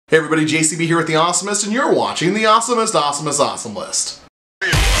Hey everybody, JCB here with The Awesomest, and you're watching The Awesomest Awesome List.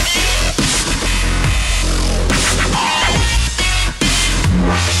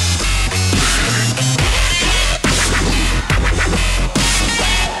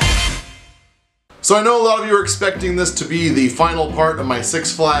 So I know a lot of you are expecting this to be the final part of my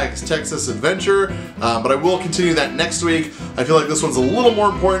Six Flags Texas adventure, but I will continue that next week. I feel like this one's a little more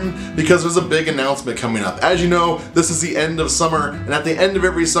important because there's a big announcement coming up. As you know, this is the end of summer, and at the end of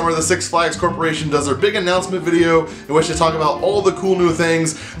every summer, the Six Flags Corporation does their big announcement video in which they talk about all the cool new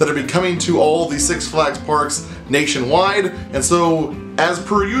things that are coming to all the Six Flags parks nationwide. And so, as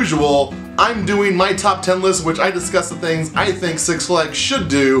per usual, I'm doing my top 10 list, which I discuss the things I think Six Flags should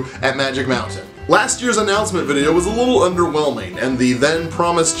do at Magic Mountain. Last year's announcement video was a little underwhelming, and the then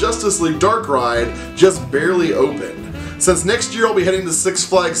promised Justice League Dark ride just barely opened. Since next year I'll be heading to Six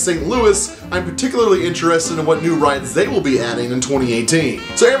Flags St. Louis, I'm particularly interested in what new rides they will be adding in 2018.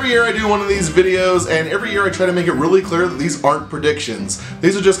 So every year I do one of these videos, and every year I try to make it really clear that these aren't predictions.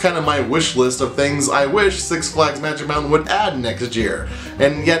 These are just kind of my wish list of things I wish Six Flags Magic Mountain would add next year.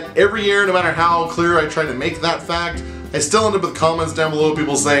 And yet every year, no matter how clear I try to make that fact, I still end up with comments down below,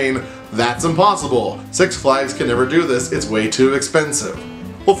 people saying, "That's impossible. Six Flags can never do this. It's way too expensive."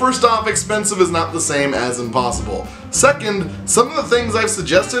 Well, first off, expensive is not the same as impossible. Second, some of the things I've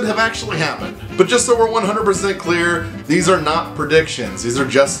suggested have actually happened. But just so we're 100% clear, these are not predictions. These are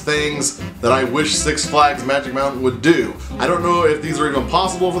just things that I wish Six Flags Magic Mountain would do. I don't know if these are even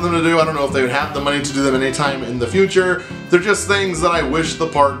possible for them to do. I don't know if they would have the money to do them anytime in the future. They're just things that I wish the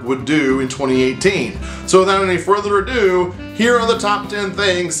park would do in 2018. So without any further ado, here are the top 10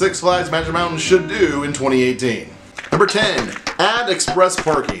 things Six Flags Magic Mountain should do in 2018. Number 10. Add express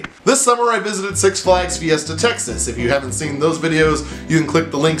parking. This summer I visited Six Flags Fiesta Texas. If you haven't seen those videos, you can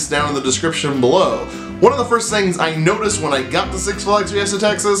click the links down in the description below. One of the first things I noticed when I got to Six Flags Fiesta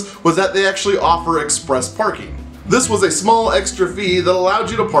Texas was that they actually offer express parking. This was a small extra fee that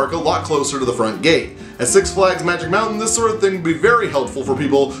allowed you to park a lot closer to the front gate. At Six Flags Magic Mountain, this sort of thing would be very helpful for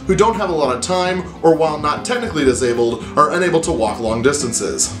people who don't have a lot of time, or while not technically disabled, are unable to walk long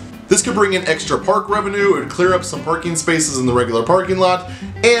distances. This could bring in extra park revenue, it would clear up some parking spaces in the regular parking lot,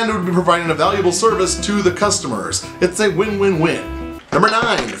 and it would be providing a valuable service to the customers. It's a win-win-win. Number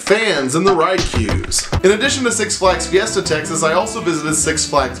 9. Fans in the ride queues. In addition to Six Flags Fiesta Texas, I also visited Six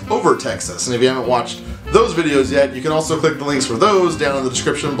Flags Over Texas, and if you haven't watched those videos yet, you can also click the links for those down in the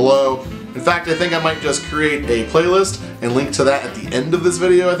description below. In fact, I think I might just create a playlist and link to that at the end of this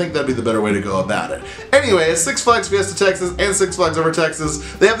video. I think that'd be the better way to go about it. Anyway, at Six Flags Fiesta Texas and Six Flags Over Texas,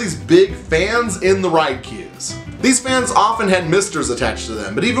 they have these big fans in the ride queues. These fans often had misters attached to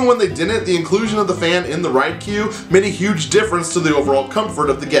them, but even when they didn't, the inclusion of the fan in the ride queue made a huge difference to the overall comfort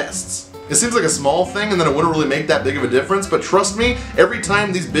of the guests. It seems like a small thing and then it wouldn't really make that big of a difference, but trust me, every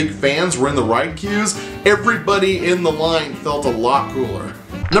time these big fans were in the ride queues, everybody in the line felt a lot cooler.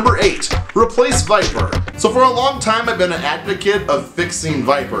 Number 8. Replace Viper. So for a long time I've been an advocate of fixing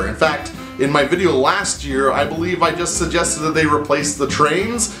Viper. In fact, in my video last year, I believe I just suggested that they replace the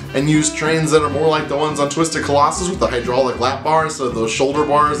trains and use trains that are more like the ones on Twisted Colossus with the hydraulic lap bar instead of those shoulder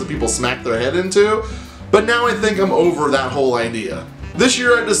bars that people smack their head into. But now I think I'm over that whole idea. This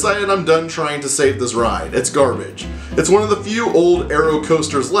year I've decided I'm done trying to save this ride. It's garbage. It's one of the few old Aero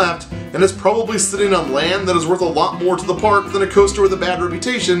coasters left, and it's probably sitting on land that is worth a lot more to the park than a coaster with a bad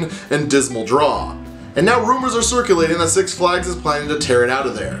reputation and dismal draw. And now rumors are circulating that Six Flags is planning to tear it out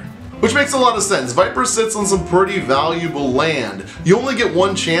of there. Which makes a lot of sense. Viper sits on some pretty valuable land. You only get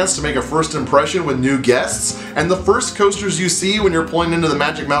one chance to make a first impression with new guests, and the first coasters you see when you're pulling into the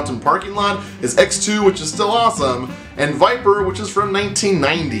Magic Mountain parking lot is X2, which is still awesome, and Viper, which is from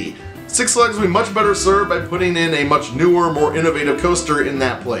 1990. Six Flags will be much better served by putting in a much newer, more innovative coaster in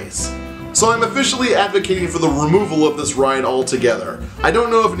that place. So I'm officially advocating for the removal of this ride altogether. I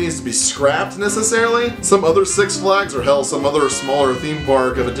don't know if it needs to be scrapped necessarily. Some other Six Flags, or hell, some other smaller theme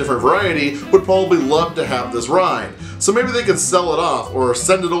park of a different variety would probably love to have this ride. So maybe they could sell it off or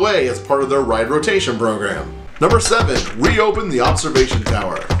send it away as part of their ride rotation program. Number 7. Reopen the Observation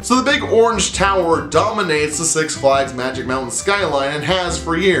Tower. So the big orange tower dominates the Six Flags Magic Mountain skyline and has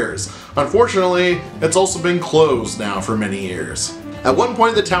for years. Unfortunately, it's also been closed now for many years. At one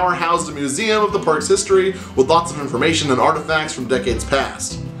point, the tower housed a museum of the park's history with lots of information and artifacts from decades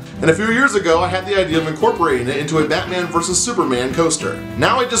past. And a few years ago, I had the idea of incorporating it into a Batman vs Superman coaster.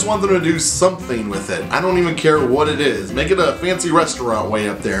 Now I just want them to do something with it. I don't even care what it is. Make it a fancy restaurant way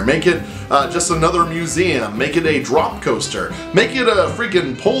up there. Make it just another museum. Make it a drop coaster. Make it a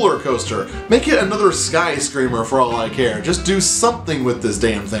freaking polar coaster. Make it another sky screamer for all I care. Just do something with this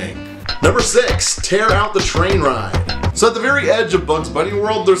damn thing. Number 6. Tear out the train ride. So at the very edge of Bugs Bunny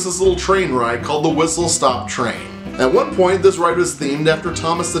World, there's this little train ride called the Whistle Stop Train. At one point, this ride was themed after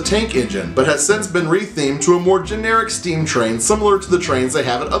Thomas the Tank Engine, but has since been rethemed to a more generic steam train similar to the trains they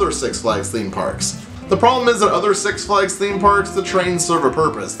have at other Six Flags theme parks. The problem is that other Six Flags theme parks, the trains serve a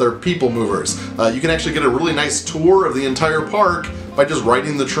purpose. They're people movers. You can actually get a really nice tour of the entire park by just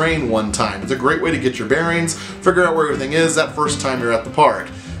riding the train one time. It's a great way to get your bearings, figure out where everything is that first time you're at the park.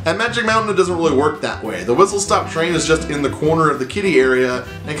 At Magic Mountain, it doesn't really work that way. The Whistle Stop Train is just in the corner of the kiddie area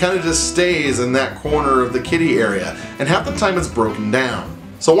and kind of just stays in that corner of the kiddie area, and half the time it's broken down.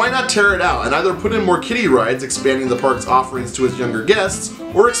 So why not tear it out and either put in more kiddie rides, expanding the park's offerings to its younger guests,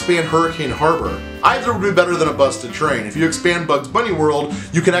 or expand Hurricane Harbor? Either would be better than a busted train. If you expand Bugs Bunny World,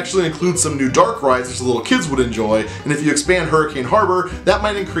 you can actually include some new dark rides which the little kids would enjoy, and if you expand Hurricane Harbor, that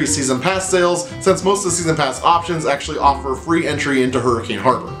might increase Season Pass sales, since most of the Season Pass options actually offer free entry into Hurricane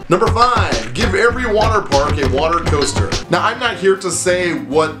Harbor. Number 5. Give every water park a water coaster. Now, I'm not here to say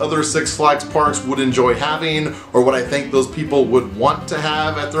what other Six Flags parks would enjoy having, or what I think those people would want to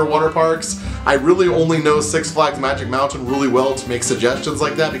have at their water parks. I really only know Six Flags Magic Mountain really well to make suggestions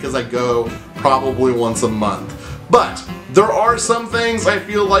like that because I go probably once a month. But there are some things I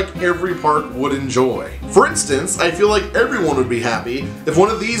feel like every park would enjoy. For instance, I feel like everyone would be happy if one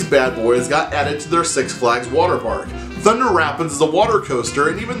of these bad boys got added to their Six Flags water park. Thunder Rapids is a water coaster,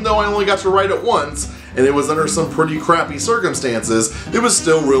 and even though I only got to ride it once, and it was under some pretty crappy circumstances, it was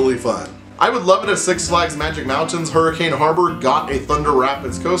still really fun. I would love it if Six Flags Magic Mountain's Hurricane Harbor got a Thunder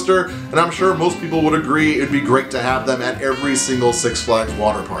Rapids coaster, and I'm sure most people would agree it'd be great to have them at every single Six Flags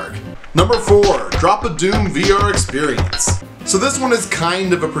water park. Number 4. Drop a Doom VR experience. So this one is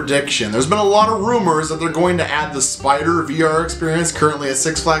kind of a prediction. There's been a lot of rumors that they're going to add the Spider VR experience currently at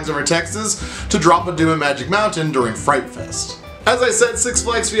Six Flags Over Texas to Drop a Doom at Magic Mountain during Fright Fest. As I said, Six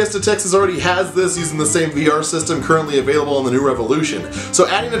Flags Fiesta Texas already has this using the same VR system currently available in the new Revolution, so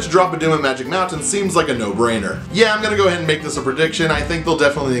adding it to Drop a Doom at Magic Mountain seems like a no-brainer. Yeah, I'm gonna go ahead and make this a prediction. I think they'll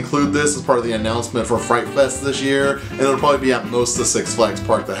definitely include this as part of the announcement for Fright Fest this year, and it'll probably be at most of the Six Flags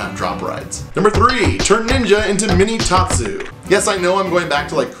park that have drop rides. Number 3. Turn Ninja into Mini Tatsu. Yes, I know I'm going back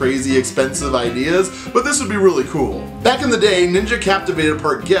to like crazy expensive ideas, but this would be really cool. Back in the day, Ninja captivated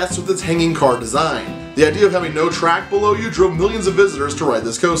park guests with its hanging car design. The idea of having no track below you drove millions of visitors to ride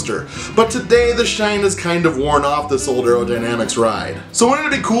this coaster. But today, the shine has kind of worn off this old aerodynamics ride. So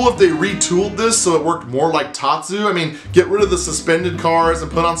wouldn't it be cool if they retooled this so it worked more like Tatsu? I mean, get rid of the suspended cars and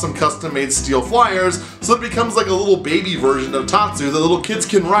put on some custom-made steel flyers so it becomes like a little baby version of Tatsu that little kids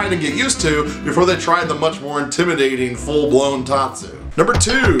can ride and get used to before they try the much more intimidating full-blown Tatsu. Number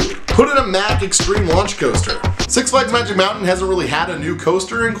 2. Put in a Mack Extreme Launch Coaster. Six Flags Magic Mountain hasn't really had a new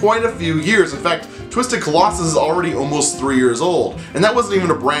coaster in quite a few years. In fact, Twisted Colossus is already almost 3 years old, and that wasn't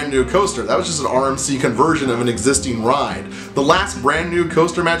even a brand new coaster. That was just an RMC conversion of an existing ride. The last brand new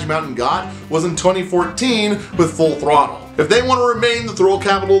coaster Magic Mountain got was in 2014 with Full Throttle. If they want to remain the thrill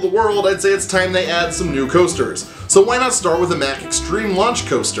capital of the world, I'd say it's time they add some new coasters. So why not start with a Mack Extreme Launch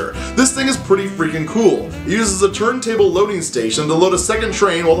Coaster? This thing is pretty freaking cool. It uses a turntable loading station to load a second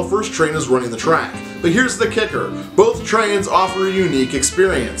train while the first train is running the track. But here's the kicker. Both trains offer a unique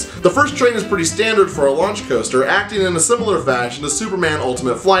experience. The first train is pretty standard for a launch coaster, acting in a similar fashion to Superman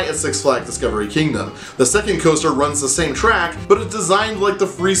Ultimate Flight at Six Flags Discovery Kingdom. The second coaster runs the same track, but it's designed like the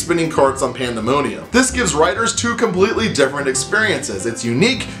free spinning carts on Pandemonium. This gives riders two completely different experiences. It's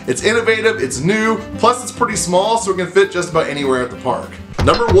unique, it's innovative, it's new, plus it's pretty small so it can fit just about anywhere at the park.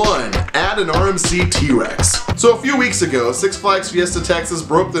 Number 1. Add an RMC T-Rex. So a few weeks ago, Six Flags Fiesta Texas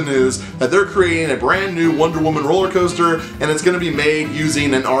broke the news that they're creating a brand new Wonder Woman roller coaster, and it's going to be made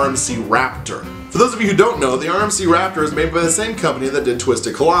using an RMC Raptor. For those of you who don't know, the RMC Raptor is made by the same company that did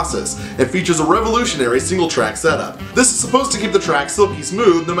Twisted Colossus. It features a revolutionary single-track setup. This is supposed to keep the track silky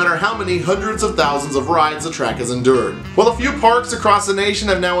smooth no matter how many hundreds of thousands of rides the track has endured. Well, a few parks across the nation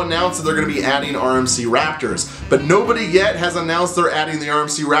have now announced that they're going to be adding RMC Raptors, but nobody yet has announced they're adding the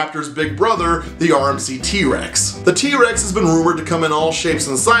RMC Raptor's big brother, the RMC T-Rex. The T-Rex has been rumored to come in all shapes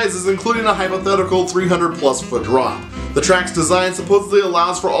and sizes, including a hypothetical 300+ foot drop. The track's design supposedly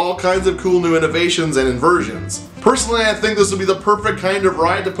allows for all kinds of cool new innovations and inversions. Personally, I think this would be the perfect kind of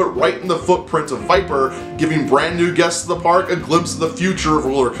ride to put right in the footprint of Viper, giving brand new guests to the park a glimpse of the future of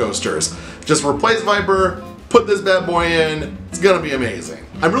roller coasters. Just replace Viper, put this bad boy in, it's gonna be amazing.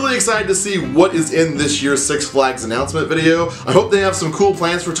 I'm really excited to see what is in this year's Six Flags announcement video. I hope they have some cool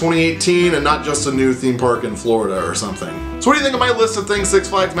plans for 2018 and not just a new theme park in Florida or something. So what do you think of my list of things Six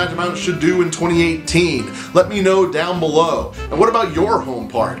Flags Magic Mountain should do in 2018? Let me know down below. And what about your home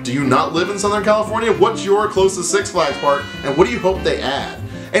park? Do you not live in Southern California? What's your closest Six Flags park and what do you hope they add?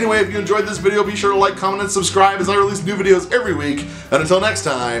 Anyway, if you enjoyed this video, be sure to like, comment, and subscribe as I release new videos every week. And until next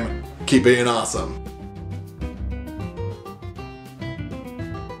time, keep being awesome.